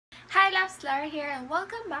my loves, Lara here and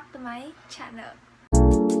welcome back to my channel.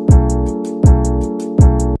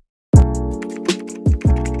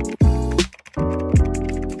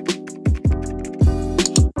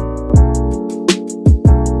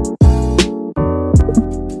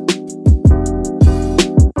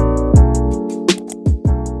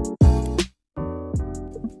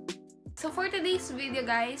 So for today's video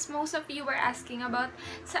guys, most of you were asking about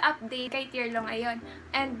sa update kay Tirlu ngayon.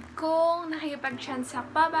 And kung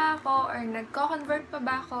nakikipag-transact pa ba ako or nagko-convert pa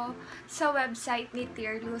ba ako sa website ni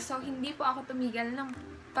Tirlu. So hindi po ako tumigil ng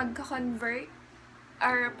pagka-convert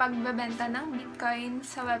or pagbebenta ng Bitcoin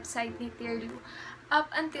sa website ni Tirlu. Up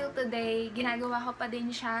until today, ginagawa ko pa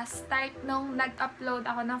din siya start nung nag-upload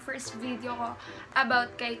ako ng first video ko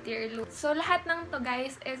about kay Tirlu. So, lahat ng to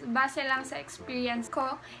guys is base lang sa experience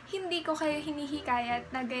ko. Hindi ko kayo hinihikayat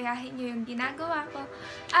na gayahin nyo yung ginagawa ko.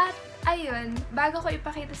 At, ayun, bago ko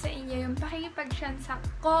ipakita sa inyo yung pakikipag-transact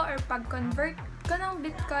ko or pag-convert ko ng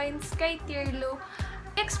Bitcoins kay Tirlu,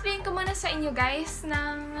 explain ko muna sa inyo guys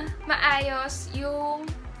ng maayos yung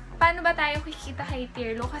paano ba tayo kikita kay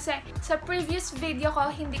Tirlu? Kasi sa previous video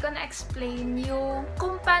ko, hindi ko na-explain yung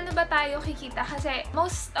kung paano ba tayo kikita. Kasi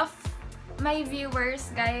most of my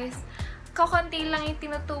viewers, guys, kakunti lang yung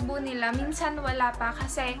tinutubo nila. Minsan wala pa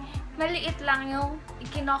kasi maliit lang yung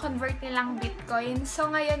kino-convert nilang Bitcoin.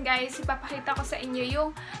 So ngayon guys, ipapakita ko sa inyo yung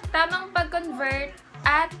tamang pag-convert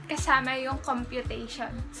at kasama yung computation.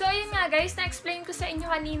 So, yun nga guys, na-explain ko sa inyo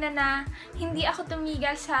kanina na hindi ako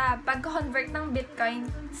tumigil sa pag-convert ng Bitcoin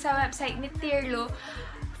sa website ni Tirlu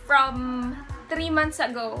from 3 months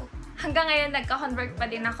ago. Hanggang ngayon, nagka-convert pa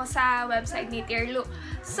din ako sa website ni Tirlu.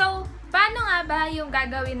 So, paano nga ba yung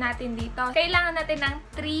gagawin natin dito? Kailangan natin ng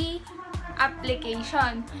 3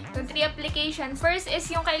 application. Yung 3 applications, first is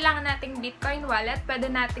yung kailangan nating Bitcoin wallet. Pwede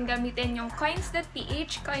natin gamitin yung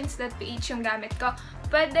coins.ph. Coins.ph yung gamit ko.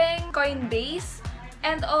 Pwedeng Coinbase.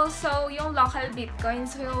 And also, yung local Bitcoin.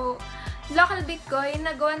 So, local Bitcoin,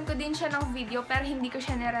 nagawan ko din siya ng video pero hindi ko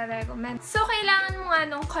siya nire-recommend. So, kailangan mo nga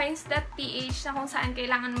nung coins.ph na kung saan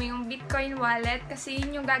kailangan mo yung Bitcoin wallet kasi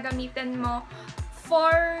yun yung gagamitin mo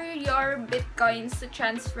for your Bitcoins to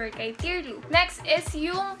transfer kay Tirlu. Next is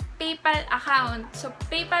yung PayPal account. So,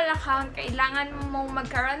 PayPal account, kailangan mong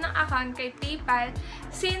magkaroon ng account kay PayPal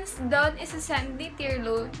since doon isa-send ni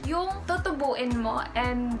Tirlu yung tutubuin mo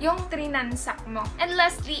and yung trinansact mo. And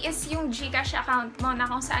lastly is yung GCash account mo na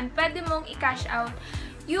kung saan pwede mong i-cash out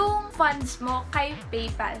yung funds mo kay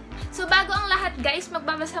PayPal. So, bago ang lahat guys,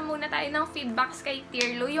 magbabasa muna tayo ng feedbacks kay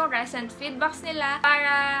Tirlu, yung recent feedbacks nila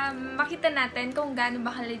para makita natin kung gaano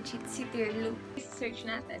ba ka-legit si Tirlu. Search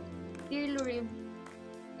natin. Tirlu review.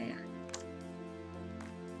 Ayan.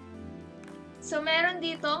 So, meron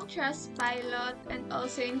ditong Trustpilot and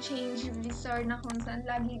also yung Change Visor na kung saan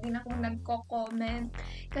lagi din akong nagko-comment.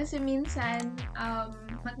 Kasi minsan,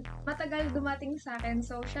 matagal dumating sa akin.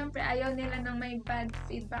 So, syempre, ayaw nila ng may bad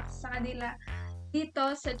feedback sa kanila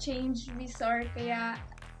dito sa Change Visor. Kaya,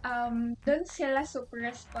 doon sila super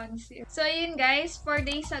responsive. So, yun guys, 4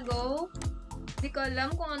 days ago, di ko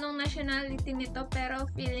alam kung anong nationality nito, pero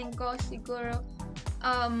feeling ko siguro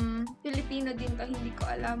Filipino din to, hindi ko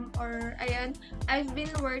alam. Or, ayan, I've been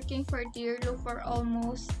working for Tirlu for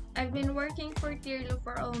almost 7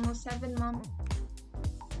 months.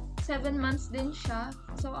 7 months din siya.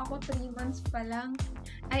 So, ako 3 months pa lang.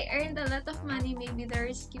 I earned a lot of money. Maybe the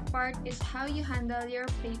risky part is how you handle your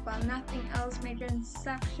PayPal. Nothing else. My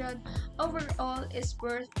transaction overall is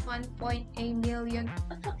worth 1.8 million.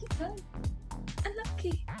 Unlucky ka.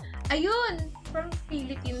 Unlucky. Ayun! From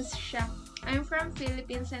Philippines siya. I'm from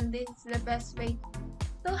Philippines and this is the best way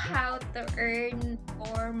to how to earn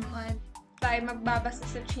more money by magbabasa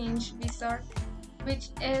sa Change Visor, which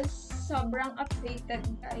is sobrang updated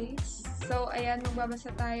guys. So, ayan, magbabasa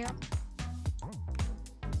tayo.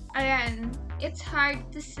 Ayan, it's hard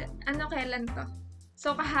to kailan to?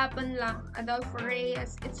 So, kahapon lang, Adolfo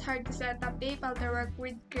Reyes, it's hard to set up PayPal to work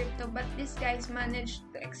with crypto, but these guys managed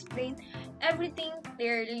to explain everything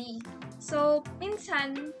clearly. So,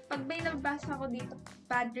 minsan, pag may nabasa ko dito,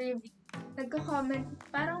 bad review, nagko-comment,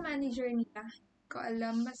 parang manager nila. Hindi ko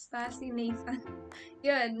alam, basta si Nathan.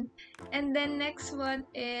 Yun. And then, next one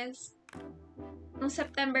is, noong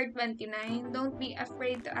September 29, don't be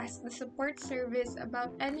afraid to ask the support service about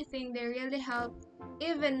anything. They really help,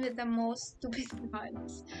 even with the most stupid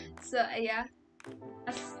ones. So, ayan.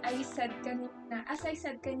 As I said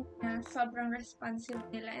kanina, sobrang responsive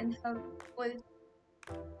nila and helpful.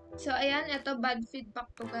 So, ayan, ito bad feedback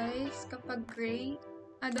to guys. Kapag gray,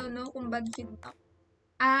 I don't know kung bad feedback.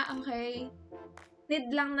 Okay. Need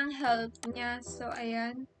lang ng help niya. So,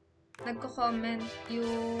 ayan. nagko-comment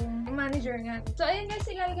yung manager nga. So, ayun guys,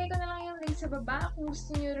 ilalagay ko na lang yung link sa baba kung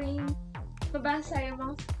gusto nyo rin mabasa yung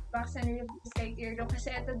mga feedbacks and reviews kay Tirlu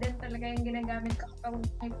kasi ito din talaga yung ginagamit ko kapag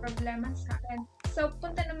may problema sa akin. So,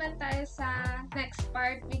 punta naman tayo sa next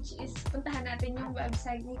part, which is puntahan natin yung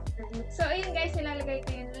website ni Tirlu. So, ayun guys, ilalagay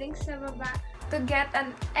ko yung link sa baba to get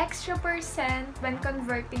an extra percent when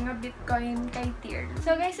converting a Bitcoin kay Tirlu.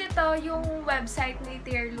 So, guys, ito yung website ni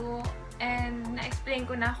Tirlu. And na-explain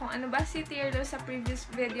ko na kung ano ba si Tirlu sa previous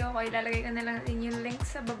video ko. Ilalagay ko na lang din yung link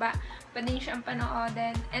sa baba. Pwede nyo siyang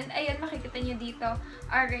panoodin. And ayun, makikita nyo dito,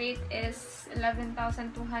 our rate is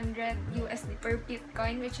 11,200 USD per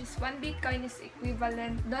Bitcoin, which is 1 Bitcoin is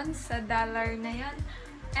equivalent dun sa dollar na yan.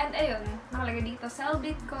 And ayun, nakalagay dito, sell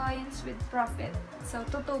Bitcoins with profit. So,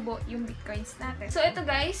 tutubo yung Bitcoins natin. So, ito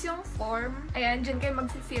guys, yung form. Ayan, dyan kayo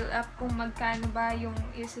mag-fill up kung magkano ba yung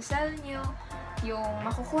isa-sell nyo. Yung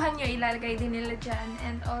makukuha nyo, ilalagay din nila dyan.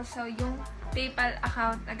 And also, yung PayPal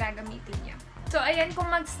account na gagamitin nyo. So, ayan, kung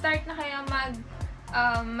mag-start na kayo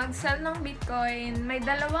mag-sell ng Bitcoin, may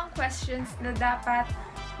dalawang questions na dapat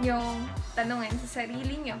yung tanungin sa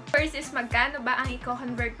sarili nyo. First is, magkano ba ang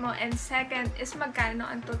i-convert mo? And second is, magkano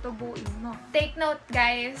ang tutubuin mo? Take note,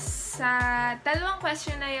 guys, sa dalawang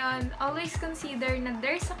question na yon, always consider na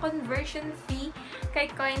there's a conversion fee kay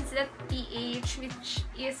coins.ph, which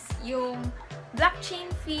is yung blockchain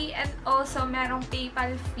fee, and also merong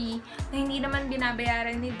PayPal fee na hindi naman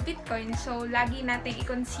binabayaran ni Bitcoin. So, lagi natin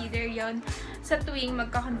i-consider yon sa tuwing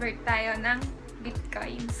magka-convert tayo ng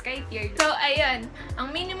Bitcoins kay Tirlu. So, ayun. Ang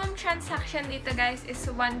minimum transaction dito, guys, is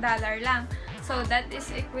 $1 lang. So, that is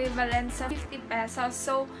equivalent sa 50 pesos.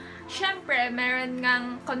 So, syempre, meron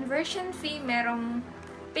ngang conversion fee, merong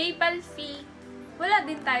PayPal fee. Wala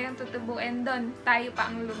din tayong tutubuin doon. Tayo pa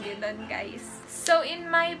ang lugi doon, guys. So, in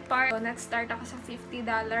my part, nag-start ako sa $50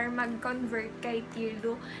 mag-convert kay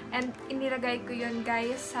Tirlu. And inilagay ko yun,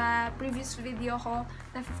 guys, sa previous video ko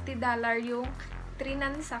na $50 yung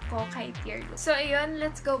trinansa ko kay Tirlu. So, ayun,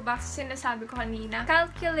 let's go back sa sinasabi ko kanina.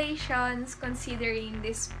 Calculations considering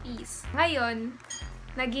this piece. Ngayon,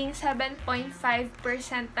 naging 7.5%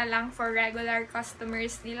 na lang for regular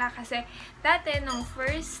customers nila. Kasi, dati, nung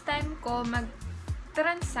first time ko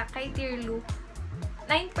mag-transact kay Tirlu,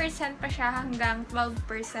 9% pa siya hanggang 12%,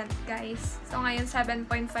 guys. So, ngayon,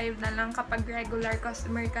 7.5 na lang kapag regular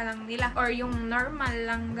customer ka lang nila. Or yung normal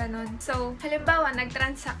lang, ganun. So, halimbawa,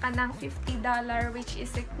 nag-transact ka ng $50, which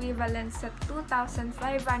is equivalent sa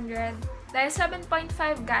 2,500. Dahil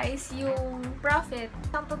 7.5, guys, yung profit,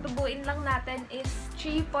 ang tutubuin lang natin is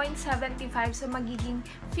 3.75. So, magiging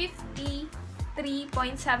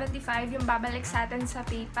 3.75 yung babalik sa atin sa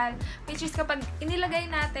PayPal, which is kapag inilagay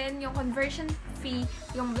natin yung conversion fee,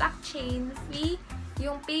 yung blockchain fee,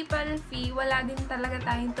 yung PayPal fee, wala din talaga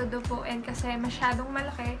tayong tutubuin kasi masyadong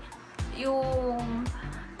malaki. Yung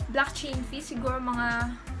blockchain fee, siguro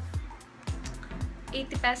mga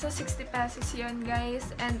 80 pesos, 60 pesos yun,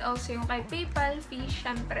 guys. And also yung kay PayPal fee,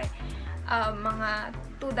 syempre, mga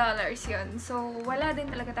 $2 yun. So, wala din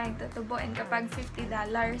talaga tayong tutubuin kapag $50.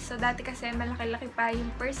 So, dati kasi malaki-laki pa yung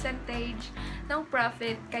percentage ng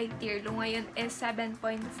profit kay Tirlu. Ngayon is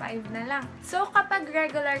 7.5 na lang. So, kapag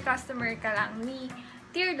regular customer ka lang ni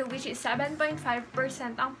Tirlu, which is 7.5%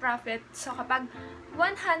 ang profit. So, kapag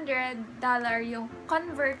 $100 yung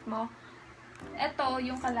convert mo, ito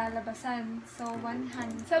yung kalalabasan. So,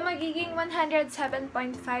 100. So, magiging 107.5,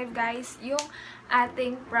 guys, yung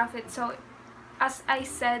ating profit. So, as I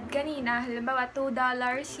said kanina, halimbawa $2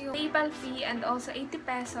 yung PayPal fee and also 80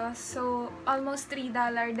 pesos. So, almost $3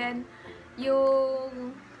 then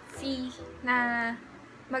yung fee na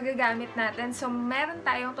magagamit natin. So, meron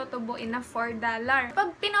tayong tutubuin na $4. Pag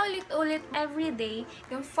pinaulit-ulit everyday,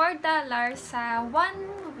 yung $4 sa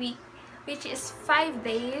 1 week, which is 5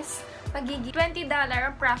 days, magiging $20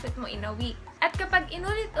 ang profit mo in a week. At kapag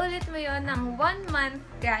inulit-ulit mo yon ng 1 month,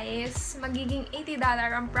 guys, magiging $80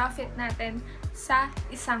 ang profit natin sa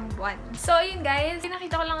isang buwan. So, yun guys,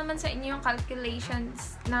 pinakita ko lang naman sa inyo yung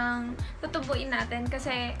calculations ng tutubuin natin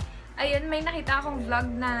kasi, ayun, may nakita akong vlog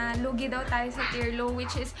na lugi daw tayo sa Tirlu,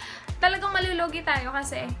 which is talagang malulugi tayo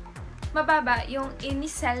kasi mababa yung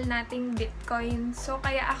in-sell nating Bitcoin. So,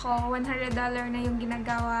 kaya ako, $100 na yung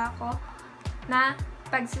ginagawa ko na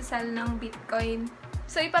pagsisell ng Bitcoin.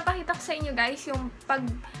 So, ipapakita ko sa inyo guys yung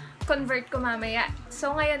pag-convert ko mamaya.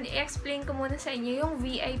 So, ngayon, i-explain ko muna sa inyo yung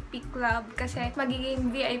VIP Club kasi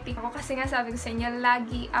magiging VIP ako kasi nga sabi ko sa inyo,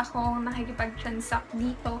 lagi akong nakikipag-transact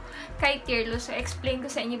dito kay Tirlu. So, explain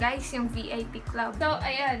ko sa inyo guys yung VIP Club. So,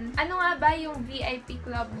 ayan. Ano nga ba yung VIP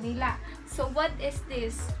Club nila? So, what is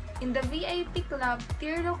this? In the VIP Club,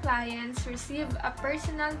 Tirlu clients receive a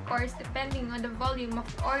personal course depending on the volume of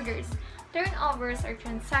orders, turnovers, or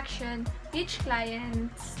transaction each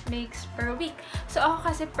client makes per week. So,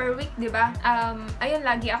 ako kasi per week, di ba? Ayun,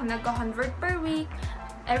 lagi ako nagko-convert per week,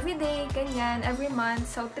 every day, ganyan, every month.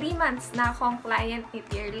 So, 3 months na akong client ni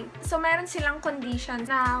Tirlu. So, meron silang condition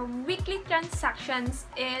na weekly transactions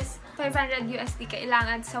is 500 USD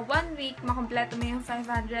kailangan sa 1 week, makompleto mo yung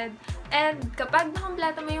 500. And kapag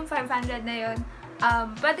nakompleto mo yung 500 na yun,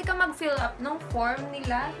 pwede ka mag-fill up ng form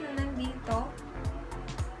nila na nandito.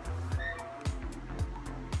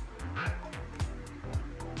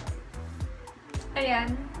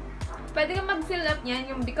 Ayan. Pwede ka mag-fill up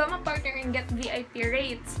niyan, yung become a partner and get VIP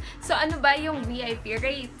rates. So, ano ba yung VIP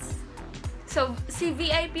rates? So, si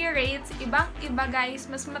VIP rates, ibang-iba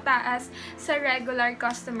guys, mas mataas sa regular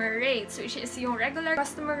customer rates. Which is, yung regular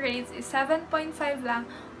customer rates is 7.5 lang,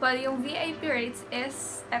 while yung VIP rates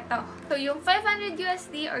is eto. So, yung 500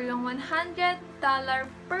 USD or yung $100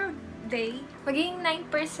 per day, magiging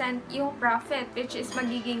 9% yung profit, which is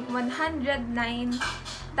magiging $109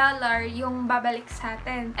 yung babalik sa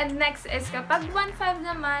atin. And next is kapag 1.5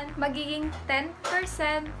 naman, magiging 10%,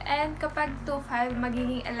 and kapag 2.5,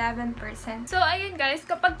 magiging 11%. So, ayun guys,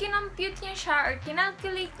 kapag kinompute niya siya or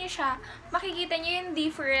kinalculate niya siya, makikita niyo yung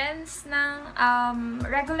difference ng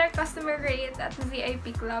regular customer rate at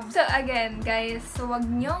VIP Club. So, again guys, so wag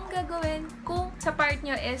niyong gagawin kung sa part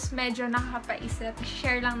niyo is medyo nakakapaisip.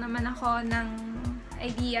 Share lang naman ako ng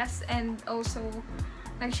ideas and also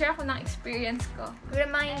nag-share ako ng experience ko.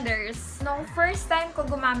 Reminders, nung first time ko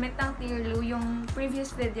gumamit ng Tirlu, yung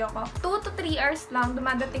previous video ko, 2 to 3 hours lang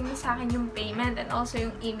dumadating sa akin yung payment and also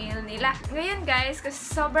yung email nila. Ngayon guys, kasi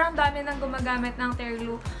sobrang dami nang gumagamit ng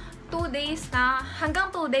Tirlu, 2 days na,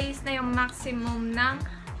 hanggang 2 days na yung maximum ng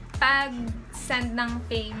pag-send ng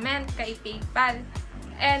payment kay PayPal.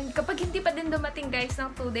 And kapag hindi pa din dumating guys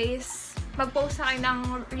ng 2 days, mag-post na kayo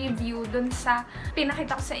ng review dun sa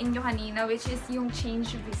pinakita ko sa inyo kanina, which is yung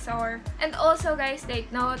change visor. And also guys, take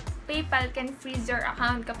note, PayPal can freeze your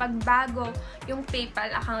account kapag bago yung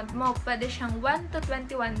PayPal account mo. Pwede siyang 1 to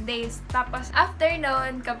 21 days. Tapos after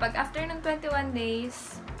nun, kapag after ng 21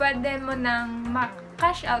 days, pwede mo nang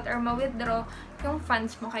ma-cash out or ma-withdraw yung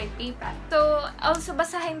funds mo kay PayPal. So, also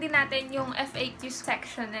basahin din natin yung FAQs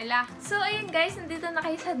section nila. So, ayun guys, nandito na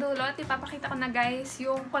kayo sa dulo at ipapakita ko na guys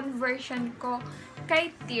yung conversion ko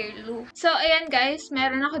kay Tirlu. So, ayan guys,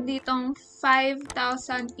 meron ako ditong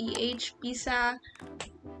 5,000 PHP sa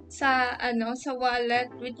wallet,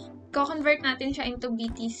 which ko-convert natin siya into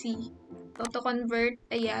BTC. So, to convert,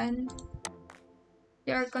 ayan,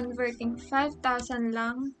 we are converting 5,000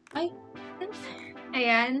 lang. Ay,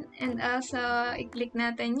 ayan, and also, i-click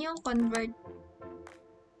natin yung convert.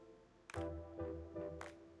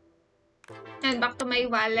 And back to my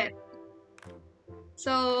wallet.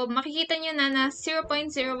 So, makikita nyo na 0.01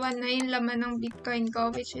 na yung laman ng Bitcoin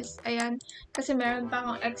ko, which is, ayan, kasi meron pa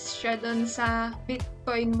akong extra dun sa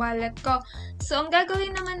Bitcoin wallet ko. So, ang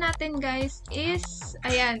gagawin naman natin, guys, is,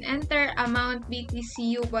 ayan, enter amount BTC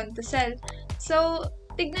you want to sell. So,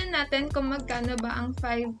 tignan natin kung magkano ba ang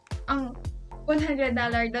 $100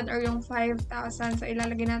 doon or yung 5,000. So,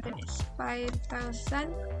 ilalagay natin is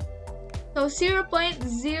 5,000. So,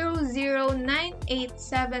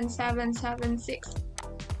 0.00987776.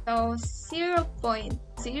 So,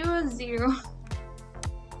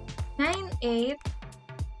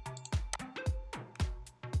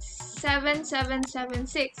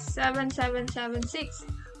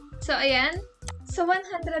 So, ayan. So,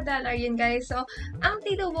 $100 yun, guys. So, ang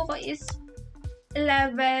tinubo ko is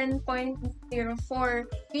 11.04.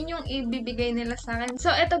 Yun yung ibibigay nila sa akin.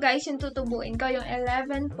 So, ito guys, yung tutubuin ko, yung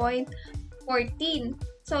 11.14.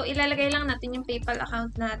 So, ilalagay lang natin yung PayPal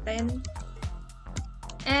account natin.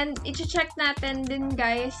 And, i-check natin din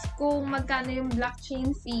guys kung magkano yung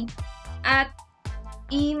blockchain fee. At,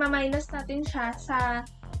 i-minus natin siya sa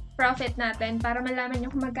profit natin para malaman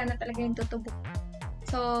nyo kung magkano talaga yung tutubo.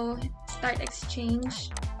 So, start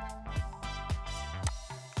exchange.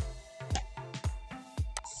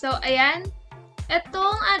 So, ayan.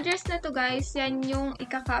 Itong address na to guys, yan yung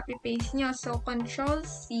ika-copy-paste nyo. So,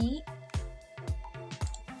 Control-C.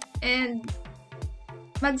 And,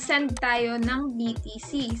 mag-send tayo ng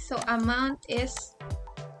BTC. So, amount is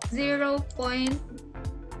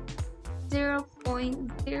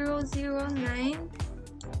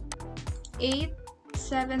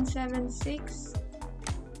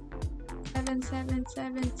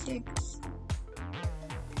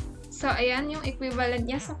So, ayan yung equivalent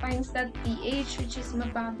niya sa coins.ph, which is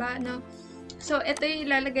mababa, no? So, ito yung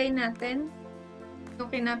ilalagay natin. Yung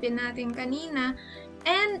kinapin natin kanina.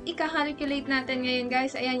 And ika-calculate natin ngayon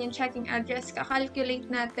guys, ayan yung checking address, ika-calculate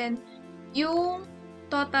natin yung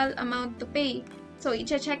total amount to pay. So,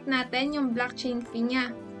 i-check natin yung blockchain fee niya.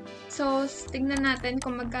 So, tignan natin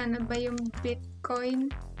kung magkano ba yung Bitcoin.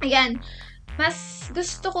 Ayan. Mas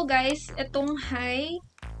gusto ko guys, itong high.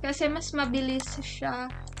 Kasi mas mabilis siya.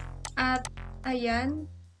 At, ayan.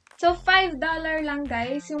 So, $5 lang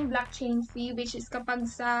guys yung blockchain fee, which is kapag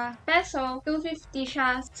sa peso, 250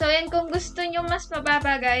 siya. So, ayan, kung gusto nyo mas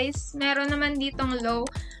mababa guys, meron naman ditong low.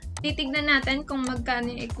 Titignan natin kung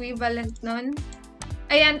magkano yung equivalent nun.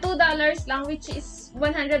 Ayan, $2 lang, which is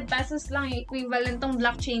 100 pesos lang yung equivalent tong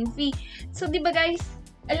blockchain fee. So, di ba guys,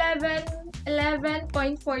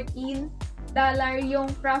 11.14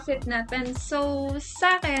 yung profit natin. So,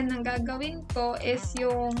 sa akin, ang gagawin ko is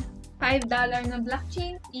yung $5 na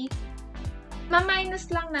blockchain fee.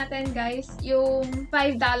 Ma-minus lang natin, guys, yung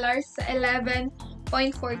 $5 sa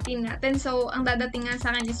 11.14 natin. So, ang dadating nga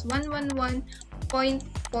sa akin is 111.14.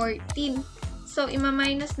 So,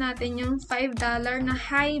 ima-minus natin yung $5 na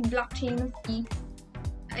high blockchain fee.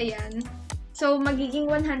 Ayan. So, magiging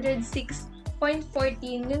 106.14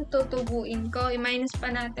 yung tutubuin ko. I-minus pa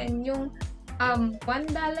natin yung $1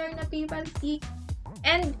 na PayPal fee.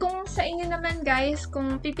 And kung sa inyo naman guys,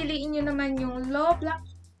 kung pipiliin nyo naman yung low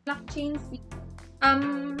blockchain fee,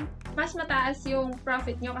 mas mataas yung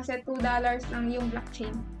profit nyo kasi $2 lang yung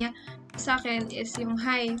blockchain niya. Sa akin is yung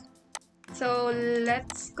high. So,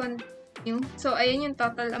 let's continue. So, ayun yung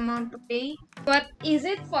total amount to pay. What is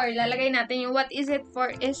it for? Lalagay natin yung what is it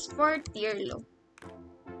for is for Tirlu.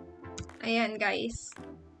 Ayan guys.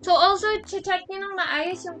 So, also, check nyo nang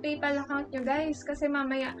maayos yung PayPal account nyo, guys. Kasi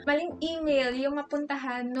mamaya, maling email yung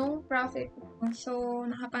mapuntahan nung profit mo. So,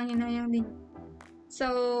 nakapanginayang din.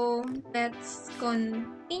 So, let's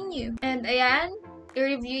continue. And, ayan,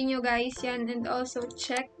 i-review nyo, guys, yan. And also,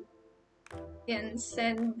 check. Yan,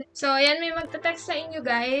 send. So, ayan, may magta-text sa inyo,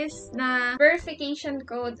 guys, na verification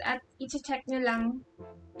code at i-check nyo lang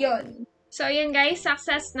yon. So, ayan, guys,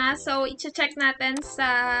 success na. So, i-check natin sa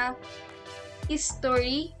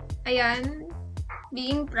history, ayan,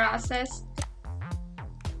 being processed.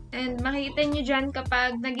 And makikita nyo dyan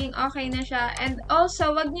kapag naging okay na siya. And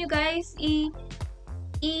also, wag nyo guys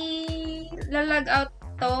i-log out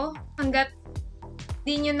to hanggat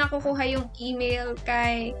di nyo nakukuha yung email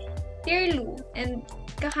kay Tirlu. And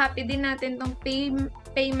kakopy din natin tong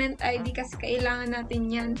payment ID kasi kailangan natin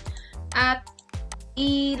yan. At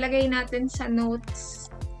ilagay natin sa notes.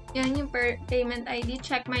 Yan yung payment ID.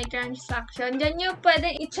 Check my transaction. Diyan nyo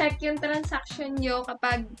pwede i-check yung transaction nyo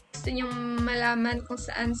kapag gusto nyo malaman kung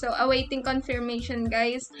saan. So, awaiting confirmation,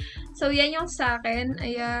 guys. So, yan yung sa akin.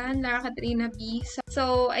 Ayan, Lara Katrina B.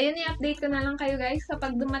 So, ayun, i-update ko na lang kayo, guys,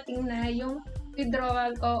 kapag dumating na yung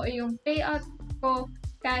withdrawal ko o yung payout ko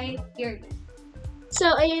kay Tirlu.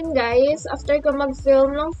 So, ayun, guys. After ko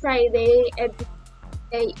mag-film ng Friday and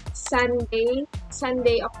Sunday,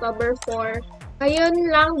 October 4, ngayon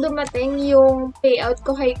lang dumating yung payout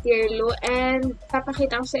ko kay Tirlu and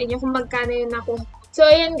papakita ko sa inyo kung magkano yung nakuha. So,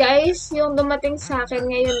 ayan guys, yung dumating sa akin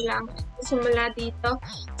ngayon lang, simula dito.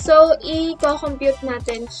 So, i-compute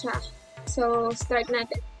natin siya. So, start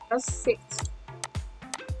natin. 6.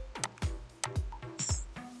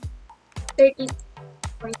 30. 6.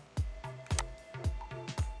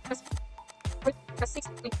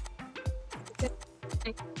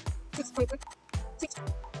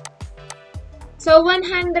 So,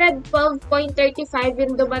 112.35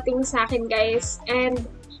 yung dumating sa akin, guys. And,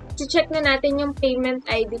 check na natin yung payment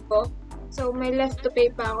ID ko. So, may left to pay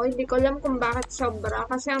pa ako. Hindi ko alam kung bakit sobra.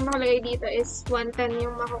 Kasi ang nakalagay dito is 110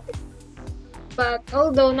 yung makukuha. But,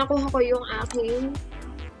 although, nakuha ko yung aking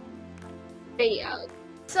payout.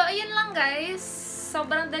 So, ayun lang, guys.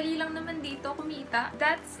 Sobrang dali lang naman dito kumita.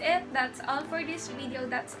 That's it. That's all for this video.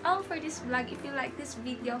 That's all for this vlog. If you like this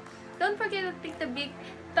video, don't forget to click the big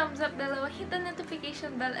thumbs up below, hit the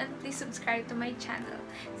notification bell, and please subscribe to my channel.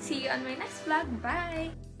 See you on my next vlog.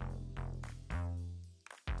 Bye!